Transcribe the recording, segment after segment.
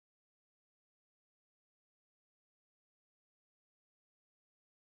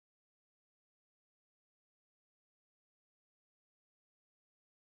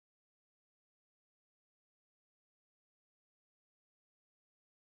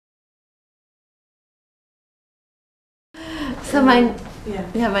So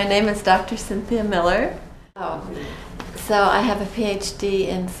my name is Dr. Cynthia Miller. So I have a PhD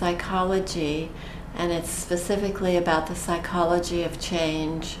in psychology, and it's specifically about the psychology of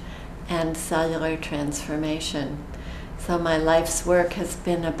change and cellular transformation. So my life's work has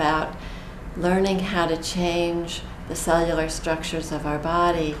been about learning how to change the cellular structures of our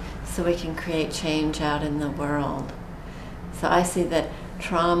body so we can create change out in the world. So I see that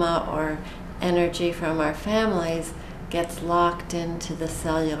trauma or energy from our families gets locked into the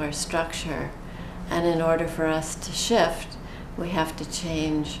cellular structure, and in order for us to shift, we have to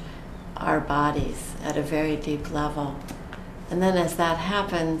change our bodies at a very deep level. And then as that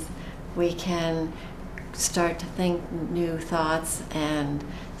happens, we can start to think new thoughts and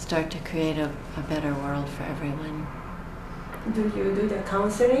start to create a better world for everyone. Do you do the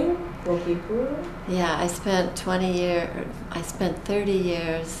counseling for people? Yeah, I spent 30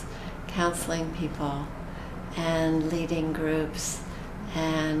 years counseling people and leading groups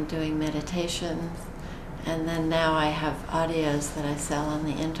and doing meditations, and then now I have audios that I sell on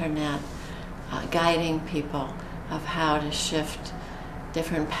the internet guiding people of how to shift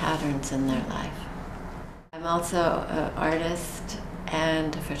different patterns in their life. I'm also an artist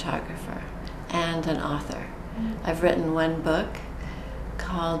and a photographer and an author. I've written one book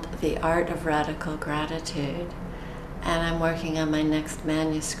called The Art of Radical Gratitude, and I'm working on my next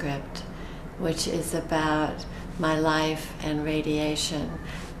manuscript, which is about my life and radiation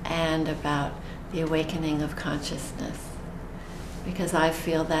and about the awakening of consciousness. Because I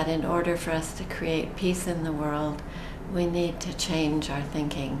feel that in order for us to create peace in the world, we need to change our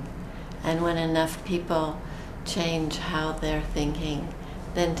thinking. And when enough people change how they're thinking,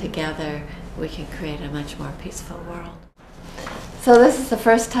 then together we can create a much more peaceful world. So this is the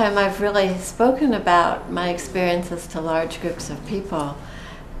first time I've really spoken about my experiences to large groups of people,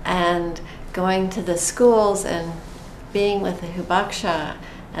 and going to the schools and being with the Hibakusha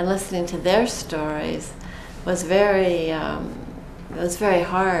and listening to their stories was very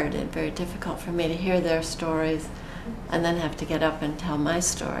hard and very difficult for me to hear their stories and then have to get up and tell my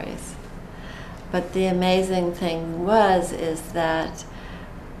stories. But the amazing thing is that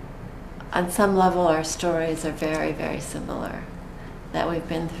on some level our stories are very, very similar, that we've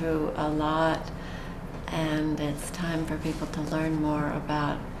been through a lot, and it's time for people to learn more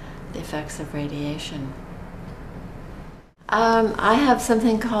about the effects of radiation. I have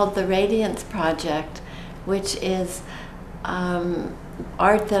something called the Radiance Project, which is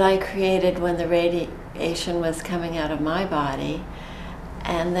art that I created when the radiation was coming out of my body.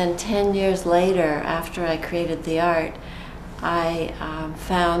 And then 10 years later, after I created the art, I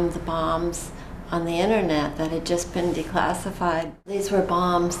found the bombs on the internet that had just been declassified. These were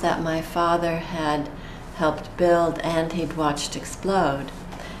bombs that my father had helped build and he'd watched explode.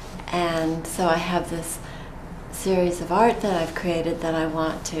 And so I have this series of art that I've created that I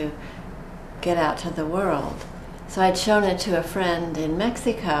want to get out to the world. So I'd shown it to a friend in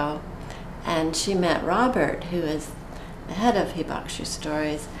Mexico, and she met Robert, who is the head of Hibakusha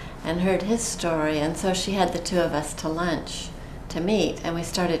Stories, and heard his story, and so she had the two of us to lunch to meet, and we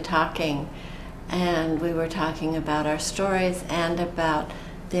started talking, and we were talking about our stories and about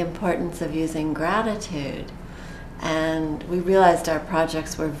the importance of using gratitude. And we realized our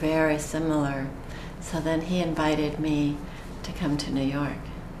projects were very similar. So then he invited me to come to New York.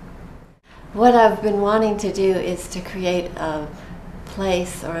 What I've been wanting to do is to create a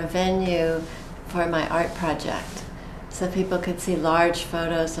place or a venue for my art project, so people could see large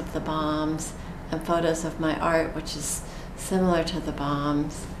photos of the bombs and photos of my art, which is similar to the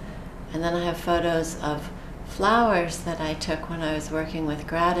bombs. And then I have photos of flowers that I took when I was working with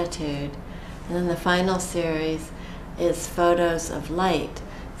gratitude. And then the final series is photos of light.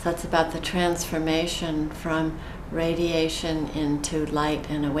 So it's about the transformation from radiation into light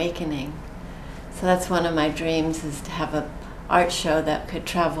and awakening. So that's one of my dreams, is to have an art show that could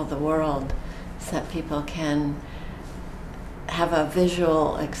travel the world so that people can have a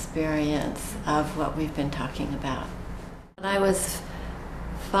visual experience of what we've been talking about. When I was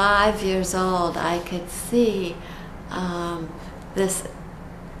 5 years old, I could see this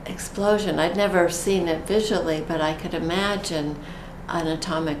explosion. I'd never seen it visually, but I could imagine an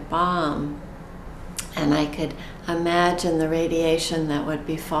atomic bomb, and I could imagine the radiation that would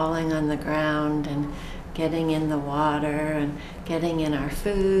be falling on the ground and getting in the water and getting in our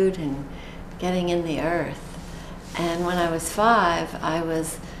food and getting in the earth. And when I was 5,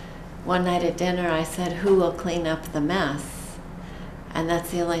 one night at dinner I said, "Who will clean up the mess?" And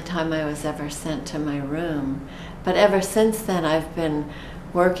that's the only time I was ever sent to my room. But ever since then I've been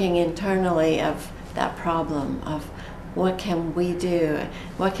working internally of that problem of what can we do?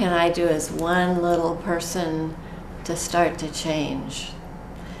 What can I do as one little person to start to change.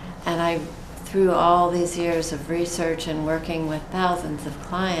 And through all these years of research and working with thousands of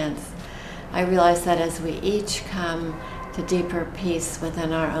clients, I realized that as we each come to deeper peace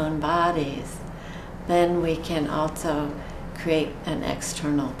within our own bodies, then we can also create an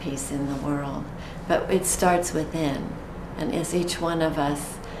external peace in the world. But it starts within. And as each one of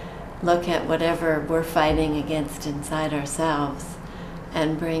us look at whatever we're fighting against inside ourselves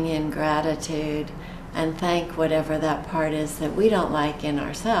and bring in gratitude and thank whatever that part is that we don't like in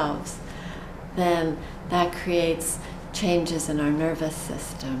ourselves, then that creates changes in our nervous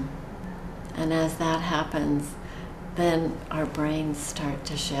system. And as that happens, then our brains start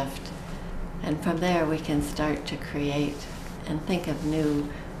to shift. And from there we can start to create and think of new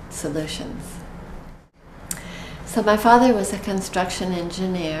solutions. So my father was a construction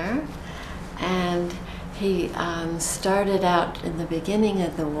engineer, and he started out in the beginning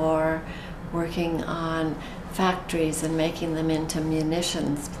of the war working on factories and making them into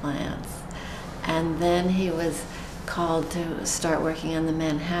munitions plants. And then he was called to start working on the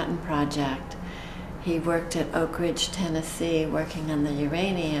Manhattan Project. He worked at Oak Ridge, Tennessee, working on the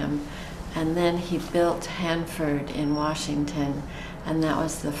uranium, and then he built Hanford in Washington, and that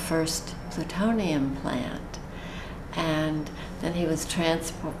was the first plutonium plant. And then he was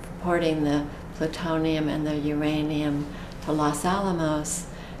transporting the plutonium and the uranium to Los Alamos,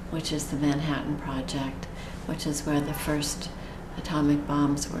 which is the Manhattan Project, which is where the first atomic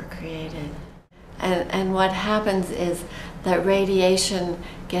bombs were created. And what happens is that radiation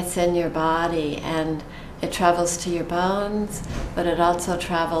gets in your body and it travels to your bones, but it also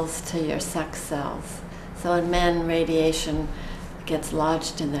travels to your sex cells. So in men, radiation gets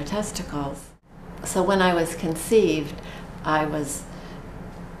lodged in their testicles. So when I was conceived, I was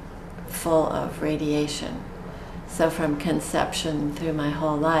full of radiation. So from conception through my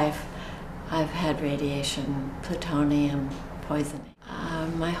whole life, I've had radiation, plutonium, poisoning,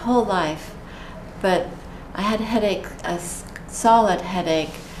 my whole life. But I had a headache, a solid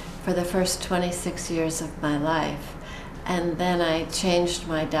headache, for the first 26 years of my life. And then I changed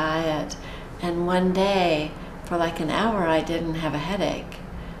my diet, and one day, for like an hour, I didn't have a headache.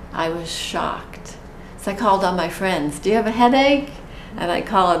 I was shocked. So I called all my friends, do you have a headache? And I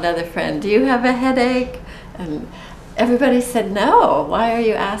call another friend, do you have a headache? And everybody said, no, why are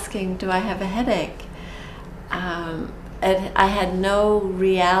you asking, do I have a headache? I had no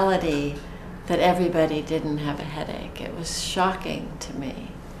reality that everybody didn't have a headache. It was shocking to me.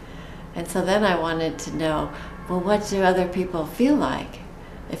 And so then I wanted to know, well, what do other people feel like?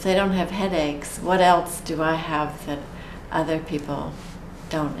 If they don't have headaches, what else do I have that other people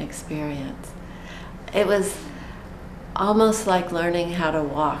don't experience? It was almost like learning how to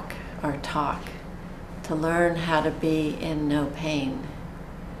walk or talk, to learn how to be in no pain.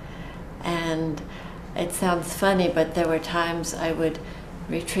 And it sounds funny, but there were times I would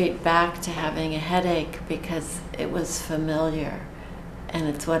retreat back to having a headache because it was familiar and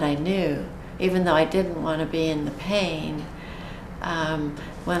it's what I knew. Even though I didn't want to be in the pain,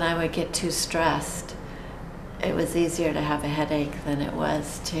 when I would get too stressed, it was easier to have a headache than it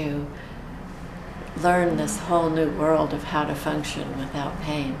was to learn this whole new world of how to function without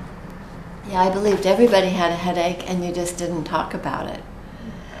pain. Yeah, I believed everybody had a headache and you just didn't talk about it.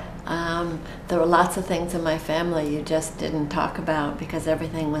 There were lots of things in my family you just didn't talk about because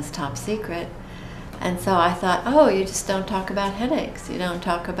everything was top secret. And so I thought, oh, you just don't talk about headaches. You don't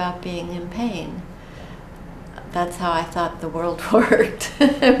talk about being in pain. That's how I thought the world worked.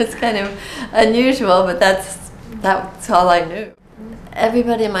 It was kind of unusual, but that's all I knew.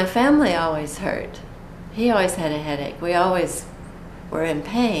 Everybody in my family always hurt. He always had a headache. We always were in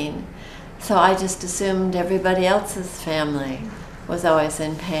pain. So I just assumed everybody else's family was always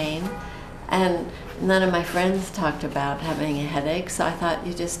in pain. And none of my friends talked about having a headache, so I thought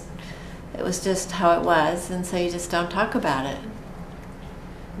it was just how it was, and so you just don't talk about it.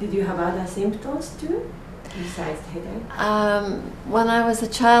 Did you have other symptoms too, besides headache? When I was a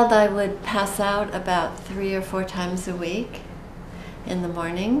child, I would pass out about 3 or 4 times a week in the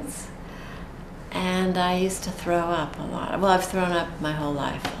mornings, and I used to throw up a lot. Well, I've thrown up my whole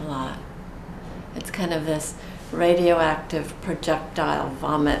life a lot. It's kind of this radioactive projectile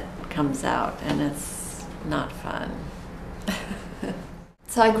vomit comes out, and it's not fun.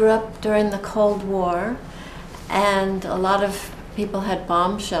 So I grew up during the Cold War, and a lot of people had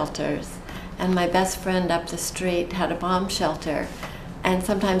bomb shelters, and my best friend up the street had a bomb shelter, and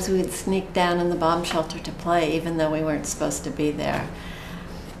sometimes we'd sneak down in the bomb shelter to play even though we weren't supposed to be there.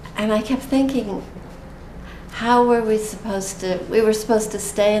 And I kept thinking, how were we supposed to, we were supposed to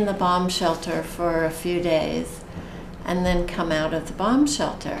stay in the bomb shelter for a few days and then come out of the bomb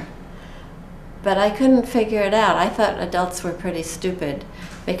shelter. but I couldn't figure it out. I thought adults were pretty stupid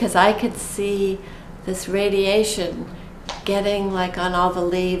because I could see this radiation getting like on all the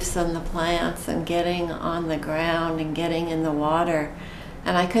leaves on the plants and getting on the ground and getting in the water.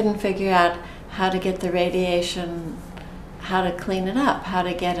 And I couldn't figure out how to get the radiation, how to clean it up, how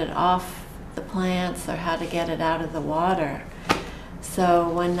to get it off the plants or how to get it out of the water. So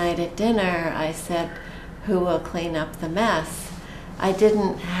one night at dinner, I said, who will clean up the mess? I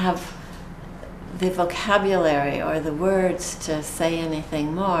didn't have the vocabulary or the words to say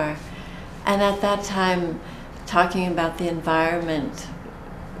anything more. And at that time, talking about the environment,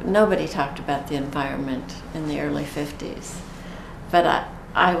 nobody talked about the environment in the early 50s. But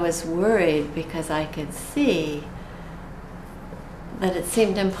I was worried because I could see that it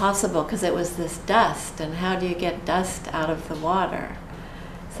seemed impossible because it was this dust, and how do you get dust out of the water?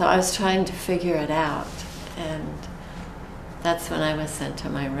 So I was trying to figure it out, and that's when I was sent to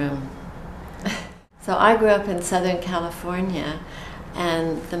my room. So I grew up in Southern California,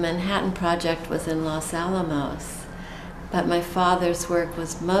 and the Manhattan Project was in Los Alamos, but my father's work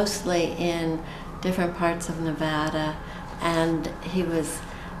was mostly in different parts of Nevada, and he was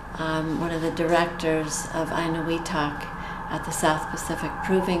one of the directors of Inuitak at the South Pacific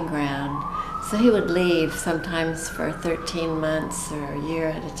Proving Ground. So he would leave sometimes for 13 months or a year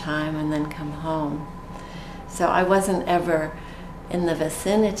at a time and then come home. So I wasn't ever in the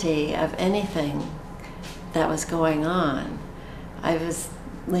vicinity of anything that was going on. I was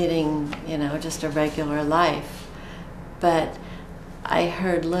leading, just a regular life. But I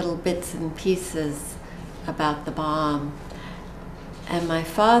heard little bits and pieces about the bomb. And my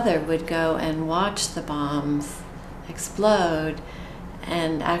father would go and watch the bombs explode,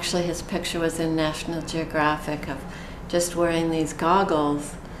 and actually his picture was in National Geographic of just wearing these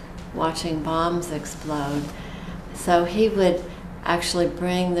goggles watching bombs explode. So he would actually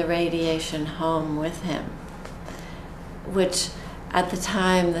bring the radiation home with him, which at the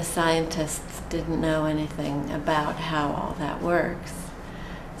time the scientists didn't know anything about how all that works.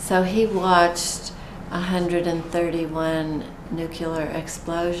 So he watched 131 nuclear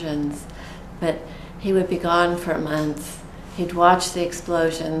explosions, but he would be gone for months. He'd watch the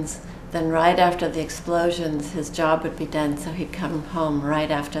explosions, then right after the explosions his job would be done, so he'd come home right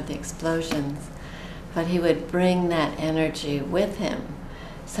after the explosions. But he would bring that energy with him.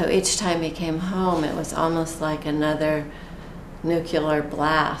 So each time he came home it was almost like another nuclear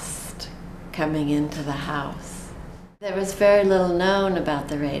blast coming into the house. There was very little known about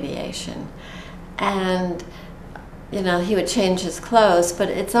the radiation. And he would change his clothes, but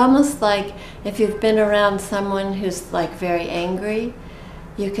it's almost like if you've been around someone who's like very angry,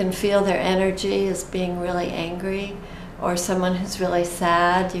 you can feel their energy as being really angry, or someone who's really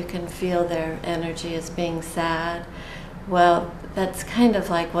sad, you can feel their energy as being sad. Well, that's kind of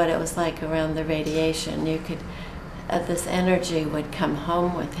like what it was like around the radiation. You could, this energy would come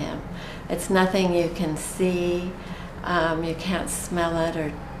home with him. It's nothing you can see, you can't smell it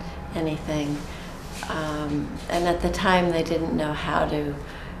or anything. And at the time they didn't know how to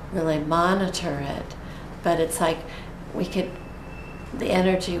really monitor it, but it's like the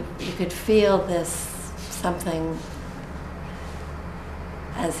energy, you could feel this something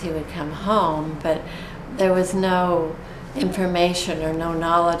as he would come home, but there was no information or no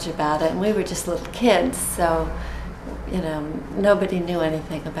knowledge about it, and we were just little kids, so nobody knew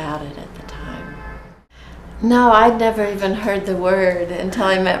anything about it at the time. No, I'd never even heard the word until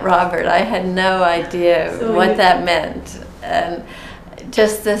I met Robert. I had no idea what that meant. And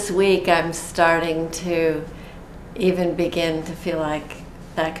just this week I'm starting to even begin to feel like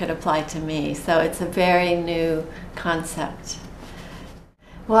that could apply to me. So it's a very new concept.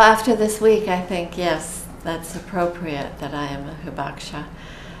 Well, after this week I think, yes, that's appropriate that I am a Hibakusha,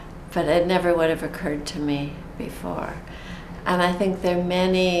 but it never would have occurred to me before. And I think there are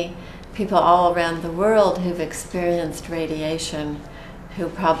many people all around the world who've experienced radiation who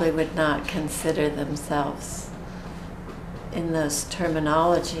probably would not consider themselves in those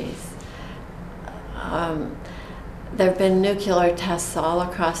terminologies. There have been nuclear tests all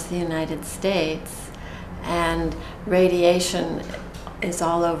across the United States, and radiation is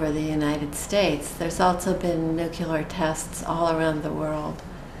all over the United States. There's also been nuclear tests all around the world.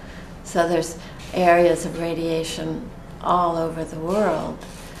 So there's areas of radiation all over the world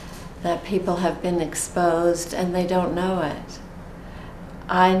that people have been exposed and they don't know it.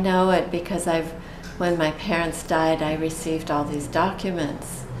 I know it because when my parents died, I received all these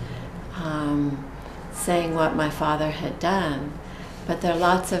documents saying what my father had done. But there are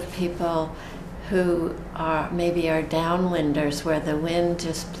lots of people who maybe are downwinders, where the wind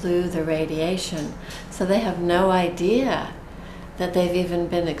just blew the radiation, so they have no idea that they've even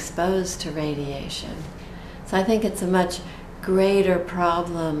been exposed to radiation. So I think it's a much greater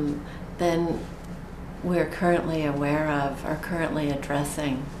problem than we're currently aware of or currently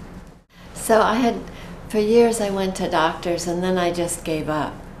addressing. So for years I went to doctors, and then I just gave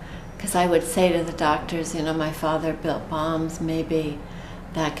up. Because I would say to the doctors, you know, my father built bombs, maybe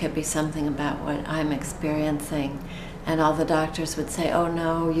that could be something about what I'm experiencing. And all the doctors would say, oh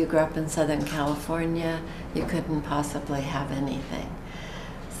no, you grew up in Southern California, you couldn't possibly have anything.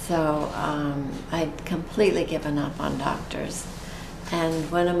 So I'd completely given up on doctors.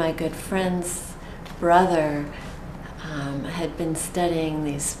 And one of my good friends' brother had been studying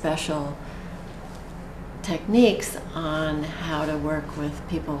these special techniques on how to work with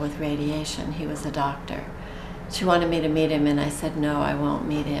people with radiation. He was a doctor. She wanted me to meet him, and I said, no, I won't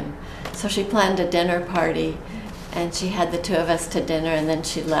meet him. So she planned a dinner party, and she had the two of us to dinner, and then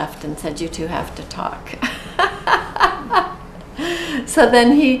she left and said, you two have to talk. So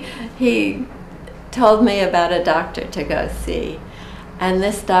then he told me about a doctor to go see. And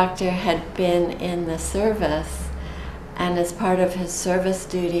this doctor had been in the service, and as part of his service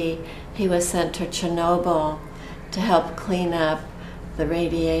duty, he was sent to Chernobyl to help clean up the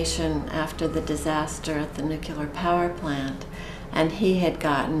radiation after the disaster at the nuclear power plant. And he had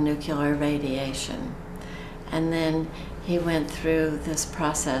gotten nuclear radiation. And then he went through this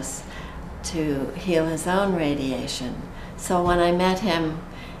process to heal his own radiation. So when I met him,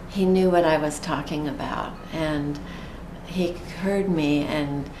 he knew what I was talking about, and he heard me,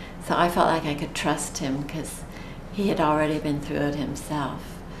 and so I felt like I could trust him because he had already been through it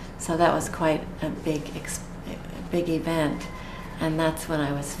himself. So that was quite a big event, and that's when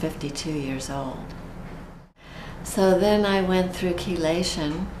I was 52 years old. So then I went through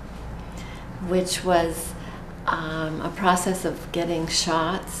chelation, which was a process of getting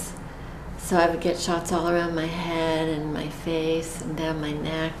shots. So I would get shots all around my head and my face and down my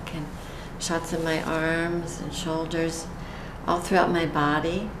neck, and shots in my arms and shoulders, all throughout my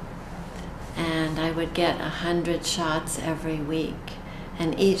body. And I would get 100 shots every week,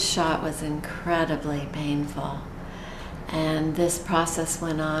 and each shot was incredibly painful. And this process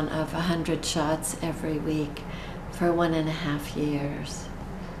went on of 100 shots every week for 1.5 years.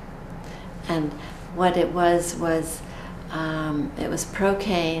 And what it was it was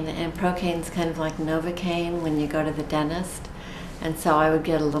Procaine, and Procaine's kind of like Novocaine when you go to the dentist. And so I would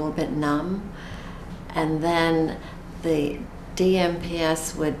get a little bit numb, and then the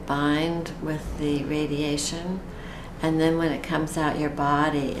DMPS would bind with the radiation, and then when it comes out your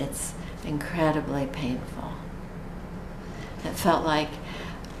body, it's incredibly painful. It felt like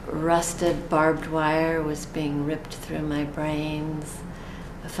rusted barbed wire was being ripped through my brains.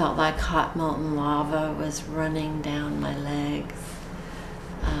 It felt like hot molten lava was running down my legs.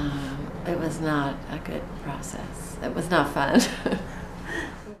 It was not a good process. It was not fun.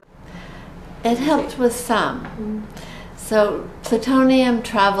 It helped with some. So plutonium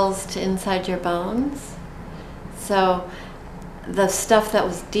travels to inside your bones. So the stuff that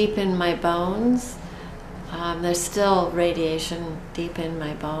was deep in my bones, there's still radiation deep in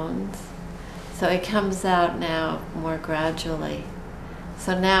my bones. So it comes out now more gradually.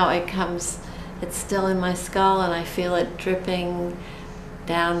 So now it's still in my skull, and I feel it dripping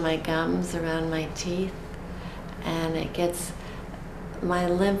down my gums around my teeth, and my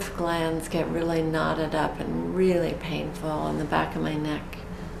lymph glands get really knotted up and really painful, and the back of my neck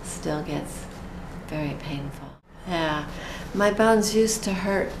still gets very painful. Yeah, my bones used to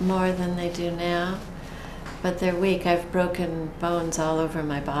hurt more than they do now, but they're weak. I've broken bones all over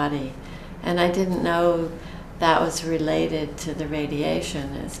my body, and I didn't know that was related to the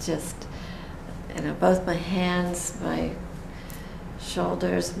radiation. It's just, both my hands, my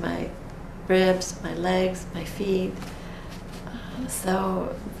shoulders, my ribs, my legs, my feet.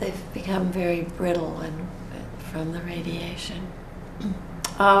 So they've become very brittle from the radiation.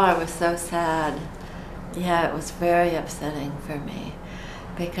 Oh, I was so sad. Yeah, it was very upsetting for me,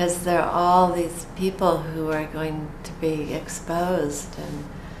 because there are all these people who are going to be exposed and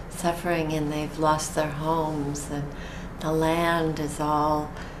suffering, and they've lost their homes, and the land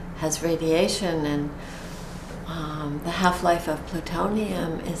has radiation, and the half-life of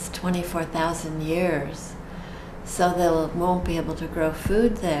plutonium is 24,000 years. So they won't be able to grow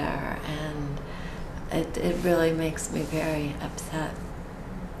food there, and it really makes me very upset.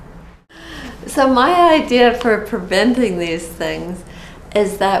 So my idea for preventing these things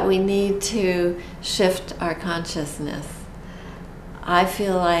is that we need to shift our consciousness. I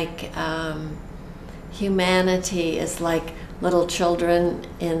feel like humanity is like little children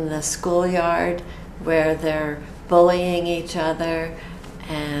in the schoolyard, where they're bullying each other,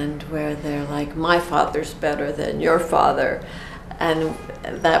 and where they're like, my father's better than your father. and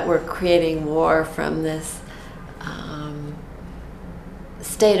that we're creating war from this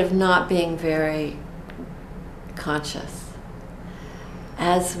state of not being very conscious.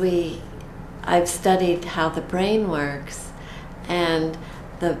 I've studied how the brain works, and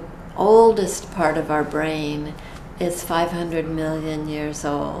the oldest part of our brain is 500 million years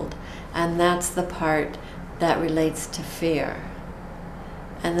old, and that's the part that relates to fear.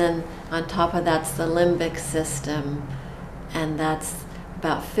 And then on top of that's the limbic system, and that's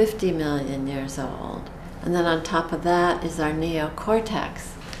about 50 million years old. And then on top of that is our neocortex,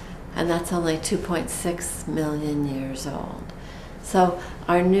 and that's only 2.6 million years old. So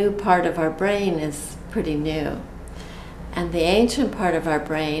our new part of our brain is pretty new. And the ancient part of our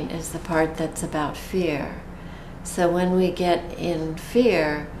brain is the part that's about fear. So when we get in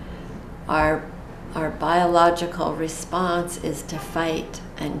fear, our biological response is to fight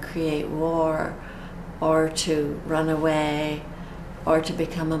and create war, or to run away, or to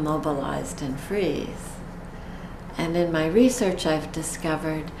become immobilized and freeze. And in my research, I've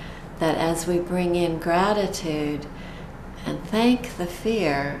discovered that as we bring in gratitude and thank the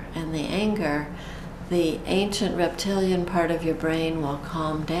fear and the anger, the ancient reptilian part of your brain will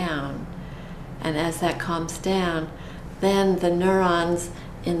calm down. And as that calms down, then the neurons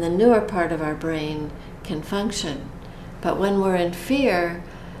in the newer part of our brain can function. But when we're in fear,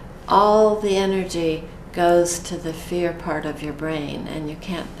 all the energy goes to the fear part of your brain, and you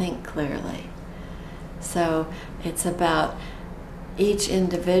can't think clearly. So it's about each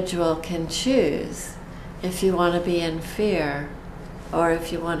individual can choose if you want to be in fear or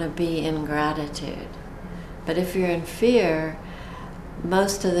if you want to be in gratitude. But if you're in fear,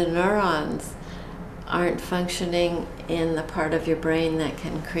 most of the neurons aren't functioning in the part of your brain that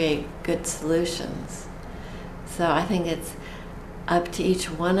can create good solutions. So I think it's up to each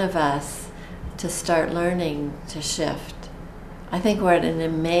one of us to start learning to shift. I think we're at an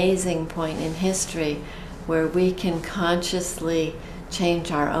amazing point in history where we can consciously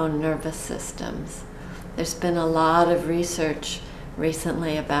change our own nervous systems. There's been a lot of research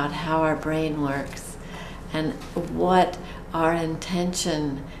recently about how our brain works and what our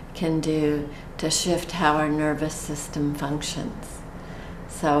intention can do to shift how our nervous system functions.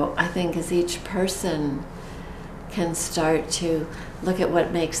 So I think as each person can start to look at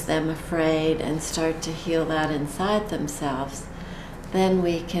what makes them afraid and start to heal that inside themselves, then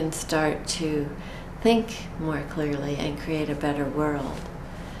we can start to think more clearly and create a better world.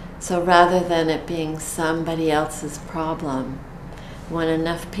 So rather than it being somebody else's problem, when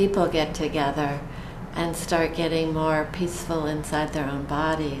enough people get together and start getting more peaceful inside their own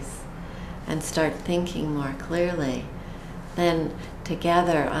bodies and start thinking more clearly, then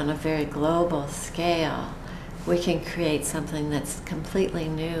together on a very global scale, we can create something that's completely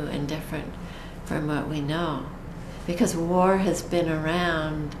new and different from what we know. Because war has been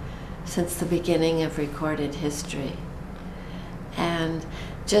around since the beginning of recorded history. And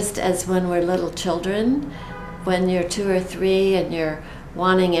just as when we're little children, when you're 2 or 3 and you're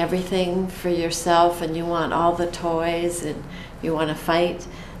wanting everything for yourself and you want all the toys and you want to fight,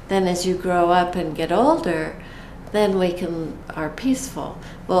 then as you grow up and get older, then we are peaceful.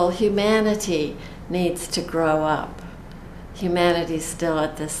 Well, humanity needs to grow up. Humanity's still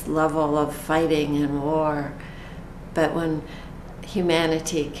at this level of fighting and war, but when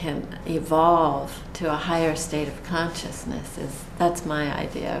humanity can evolve to a higher state of consciousness, that's my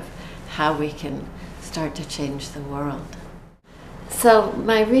idea of how we can start to change the world. So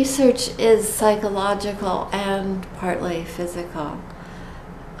my research is psychological and partly physical.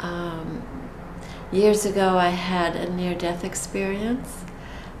 Years ago I had a near-death experience,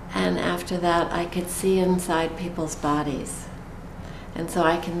 and after that I could see inside people's bodies. And so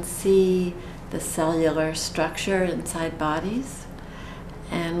I can see the cellular structure inside bodies.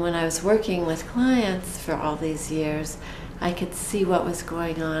 And when I was working with clients for all these years, I could see what was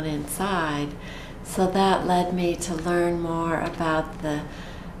going on inside. So that led me to learn more about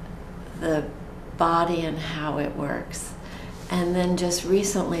the body and how it works. And then just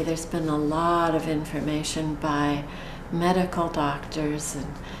recently there's been a lot of information by medical doctors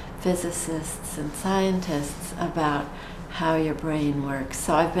and physicists and scientists about how your brain works.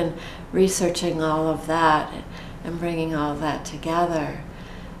 So I've been researching all of that and bringing all of that together.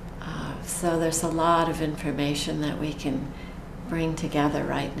 So there's a lot of information that we can bring together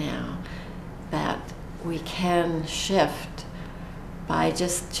right now that we can shift. By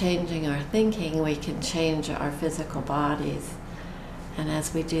just changing our thinking, we can change our physical bodies. And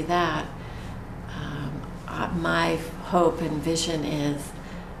as we do that, my hope and vision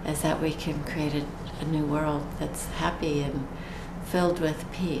is that we can create a new world that's happy and filled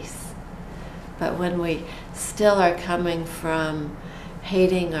with peace. But when we still are coming from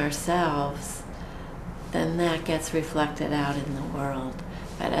hating ourselves, then that gets reflected out in the world.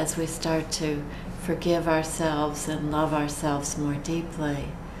 But as we start to forgive ourselves and love ourselves more deeply,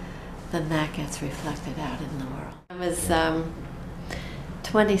 then that gets reflected out in the world. I was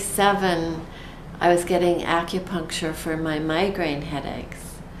 27, I was getting acupuncture for my migraine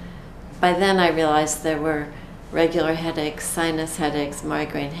headaches. By then I realized there were regular headaches, sinus headaches,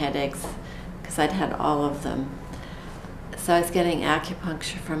 migraine headaches, because I'd had all of them. So I was getting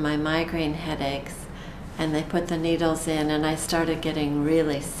acupuncture for my migraine headaches, and they put the needles in, and I started getting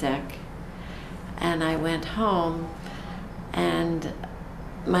really sick. And I went home, and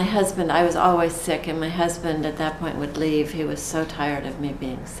my husband, I was always sick, and my husband at that point would leave. He was so tired of me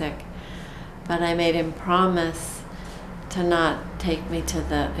being sick. But I made him promise to not take me to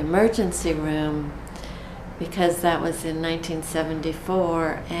the emergency room, because that was in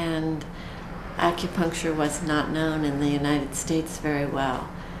 1974, and acupuncture was not known in the United States very well.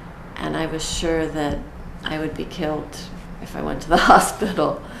 And I was sure that I would be killed if I went to the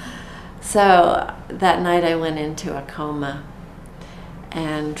hospital. So that night I went into a coma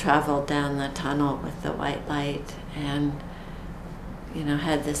and traveled down the tunnel with the white light, and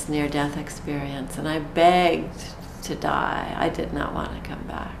had this near-death experience. And I begged to die. I did not want to come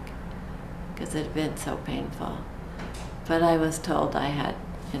back because it had been so painful. But I was told I had,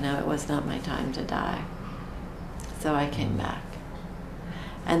 it was not my time to die. So I came back.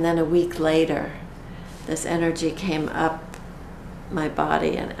 And then a week later, this energy came up my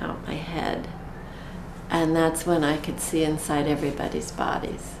body and out my head. And that's when I could see inside everybody's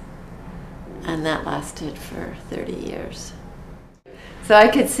bodies. And that lasted for 30 years. So I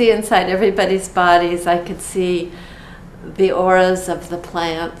could see inside everybody's bodies. I could see the auras of the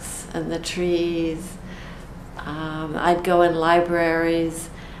plants and the trees. I'd go in libraries,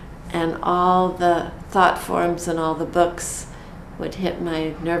 and all the thought forms and all the books would hit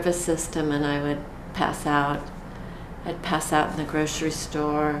my nervous system, and I would pass out. I'd pass out in the grocery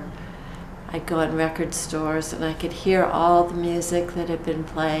store. I'd go in record stores, and I could hear all the music that had been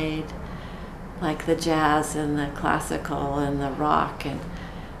played, like the jazz and the classical and the rock, and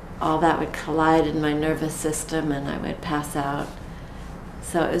all that would collide in my nervous system, and I would pass out.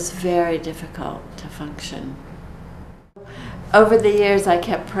 So it was very difficult to function. Over the years, I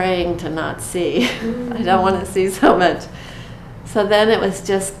kept praying to not see. I don't want to see so much. So then it was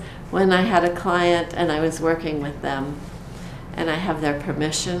just when I had a client and I was working with them, and I have their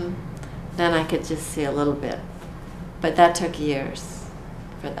permission, then I could just see a little bit. But that took years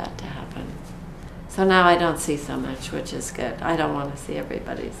for that to happen. So now I don't see so much, which is good. I don't want to see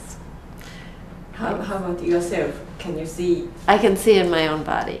everybody's. How about yourself? Can you see? I can see in my own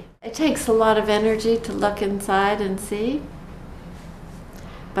body. It takes a lot of energy to look inside and see.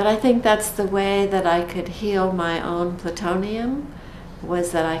 But I think that's the way that I could heal my own plutonium,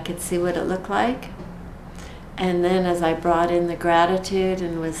 was that I could see what it looked like. And then as I brought in the gratitude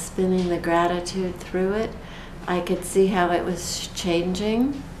and was spinning the gratitude through it, I could see how it was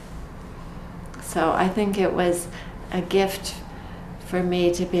changing. So I think it was a gift for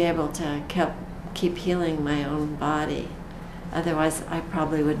me to be able to keep healing my own body. Otherwise, I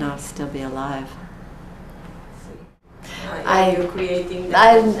probably would not still be alive. Are you creating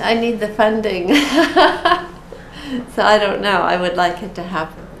that? I need the funding. So I don't know. I would like it to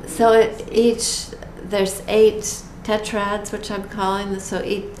happen. So there's 8 tetrads, which I'm calling this. So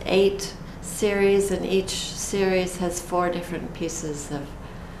 8 series, and each series has 4 different pieces of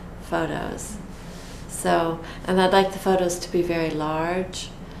photos. So, and I'd like the photos to be very large.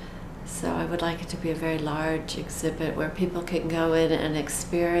 So I would like it to be a very large exhibit where people can go in and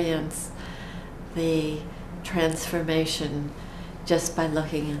experience the transformation just by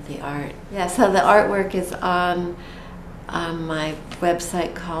looking at the art. Yeah, so the artwork is on my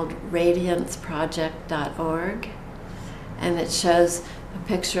website called radianceproject.org, and it shows a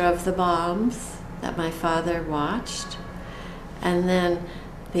picture of the bombs that my father watched, and then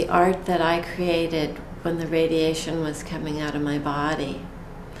the art that I created when the radiation was coming out of my body.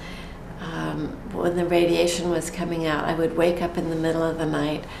 When the radiation was coming out, I would wake up in the middle of the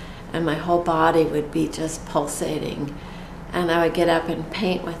night and my whole body would be just pulsating, and I would get up and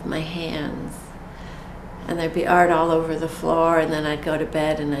paint with my hands, and there'd be art all over the floor, and then I'd go to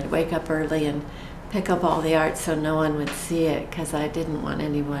bed and I'd wake up early and pick up all the art so no one would see it, because I didn't want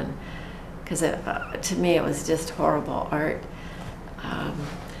anyone, because to me it was just horrible art.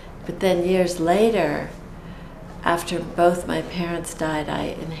 But then years later, after both my parents died, I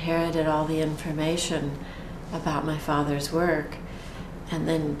inherited all the information about my father's work, and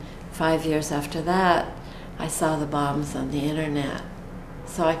then 5 years after that, I saw the bombs on the internet.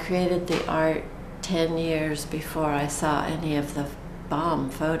 So I created the art 10 years before I saw any of the bomb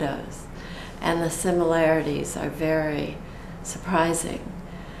photos. And the similarities are very surprising.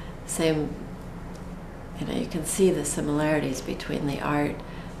 Same, you can see the similarities between the art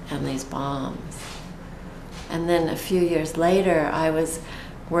and these bombs. And then a few years later, I was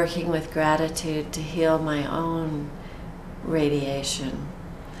working with gratitude to heal my own radiation.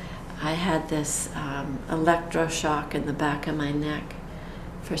 I had this electroshock in the back of my neck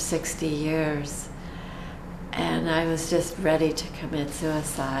for 60 years. And I was just ready to commit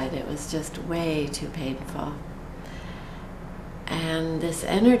suicide. It was just way too painful. And this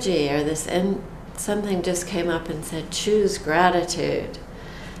energy, or something just came up and said, choose gratitude.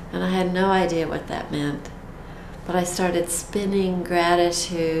 And I had no idea what that meant. But I started spinning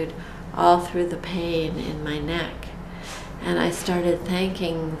gratitude all through the pain in my neck. And I started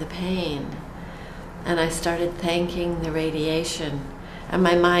thanking the pain. And I started thanking the radiation. And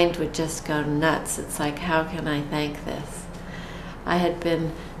my mind would just go nuts. It's like, how can I thank this? I had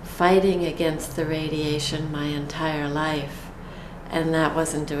been fighting against the radiation my entire life, and that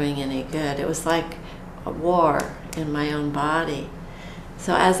wasn't doing any good. It was like a war in my own body.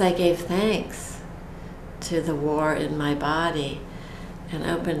 So as I gave thanks to the war in my body and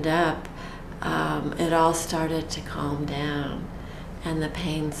opened up, it all started to calm down, and the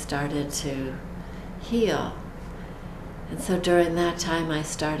pain started to heal. And so during that time I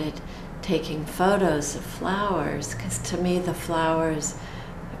started taking photos of flowers, because to me the flowers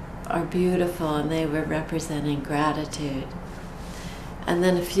are beautiful and they were representing gratitude. And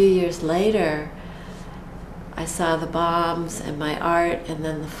then a few years later, I saw the bombs and my art and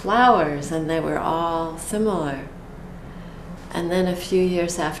then the flowers, and they were all similar. And then a few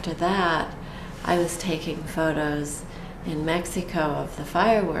years after that, I was taking photos in Mexico of the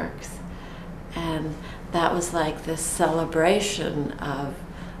fireworks. And that was like this celebration of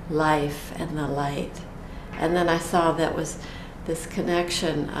life and the light. And then I saw that was this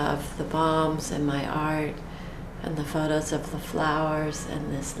connection of the bombs and my art and the photos of the flowers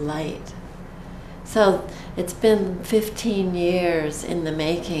and this light. So it's been 15 years in the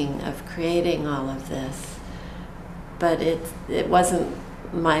making of creating all of this, but it wasn't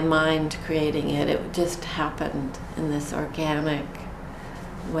my mind creating it. It just happened in this organic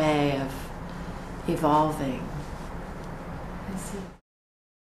way of evolving. I see.